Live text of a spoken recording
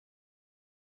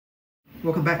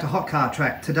Welcome back to Hot Car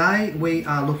Track. Today we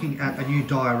are looking at a new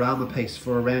diorama piece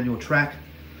for around your track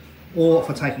or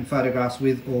for taking photographs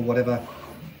with or whatever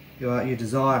you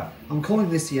desire. I'm calling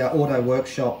this the Auto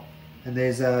Workshop, and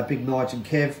there's Big Nige and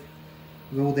Kev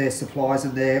with all their supplies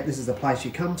in there. This is the place you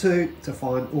come to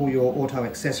find all your auto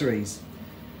accessories.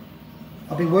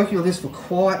 I've been working on this for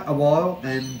quite a while,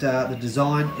 and the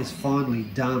design is finally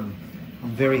done.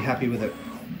 I'm very happy with it.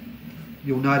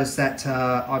 You'll notice that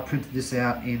I printed this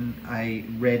out in a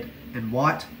red and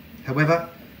white. However,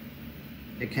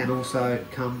 it can also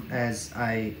come as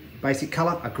a basic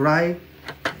colour, a grey.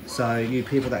 So you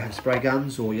people that have spray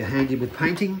guns or you're handy with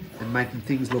painting and making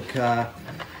things look,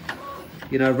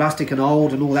 you know, rustic and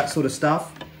old and all that sort of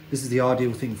stuff, this is the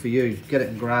ideal thing for you. Get it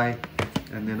in grey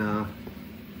and then,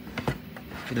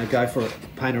 you know, go for it.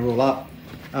 Paint it all up.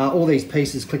 All these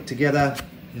pieces click together.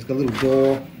 There's got a little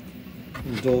door.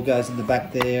 The door goes in the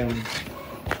back there, and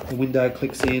the window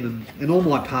clicks in, and all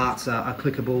my parts are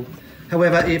clickable.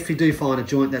 However, if you do find a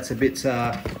joint that's a bit, you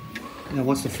know,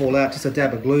 wants to fall out, just a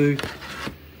dab of glue,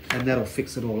 and that'll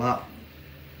fix it all up.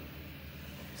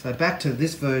 So back to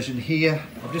this version here,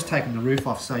 I've just taken the roof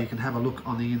off so you can have a look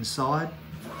on the inside.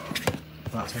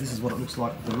 Right, so this is what it looks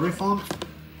like with the roof on.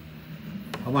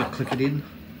 I won't click it in,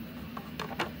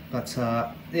 but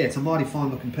yeah, it's a mighty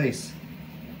fine looking piece.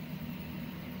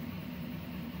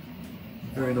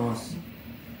 Very nice.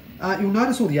 You'll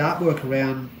notice all the artwork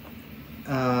around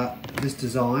this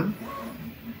design.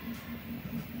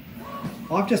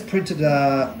 I've just printed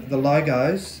the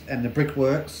logos and the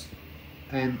brickworks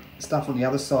and stuff on the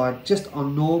other side just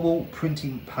on normal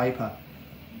printing paper.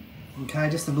 Okay,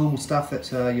 just the normal stuff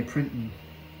that you're printing,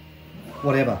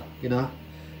 whatever, you know.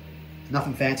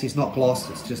 Nothing fancy, it's not gloss,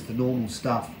 it's just the normal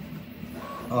stuff.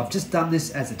 I've just done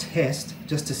this as a test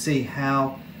just to see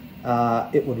how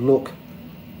it would look.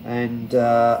 And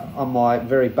on my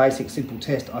very basic simple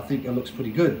test, I think it looks pretty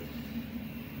good.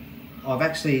 I've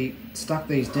actually stuck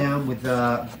these down with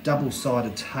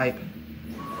double-sided tape,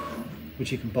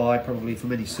 which you can buy probably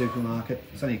from any supermarket.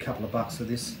 It's only a couple of bucks for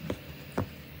this.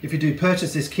 If you do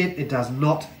purchase this kit, it does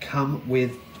not come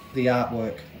with the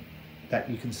artwork that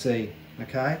you can see,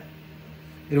 okay?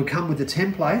 It'll come with the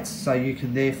templates, so you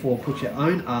can therefore put your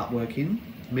own artwork in,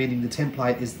 meaning the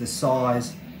template is the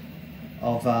size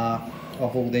of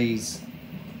all these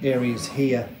areas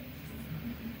here,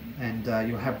 and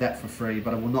you'll have that for free,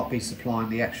 but I will not be supplying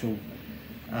the actual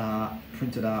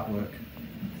printed artwork.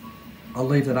 I'll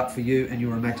leave that up for you and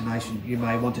your imagination. You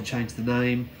may want to change the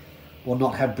name or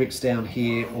not have bricks down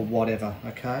here or whatever,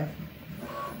 okay?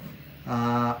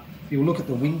 You'll look at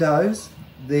the windows.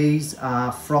 These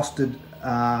are frosted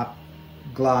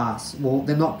glass. Well,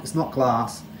 they're not, it's not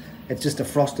glass, it's just a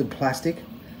frosted plastic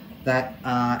that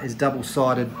is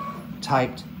double-sided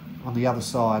taped on the other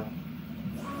side.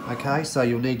 Okay, so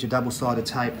you'll need your double-sided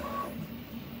tape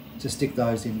to stick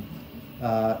those in.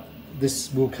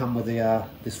 This will come with the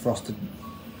this frosted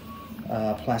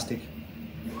plastic.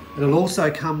 It'll also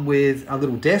come with a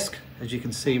little desk, as you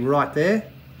can see right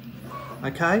there.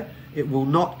 Okay, it will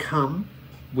not come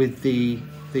with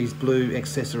these blue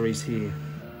accessories here.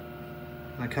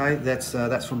 Okay,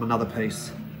 that's from another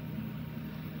piece.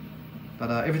 But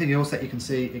everything else that you can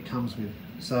see, it comes with.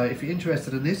 So if you're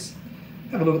interested in this,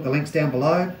 have a look at the links down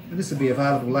below, and this will be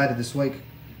available later this week.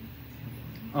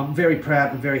 I'm very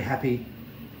proud and very happy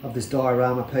of this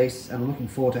diorama piece, and I'm looking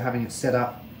forward to having it set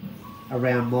up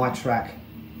around my track.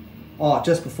 Oh,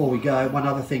 just before we go, one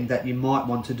other thing that you might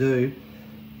want to do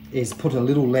is put a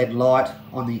little LED light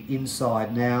on the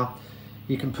inside. Now,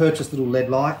 you can purchase little LED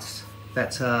lights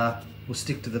that will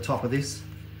stick to the top of this.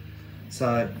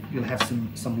 So you'll have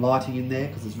some lighting in there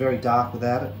because it's very dark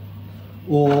without it.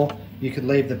 Or you could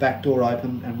leave the back door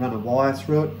open and run a wire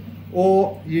through it.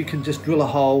 Or you can just drill a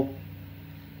hole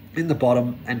in the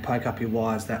bottom and poke up your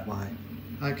wires that way.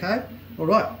 Okay?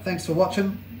 Alright, thanks for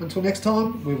watching. Until next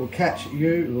time, we will catch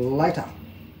you later.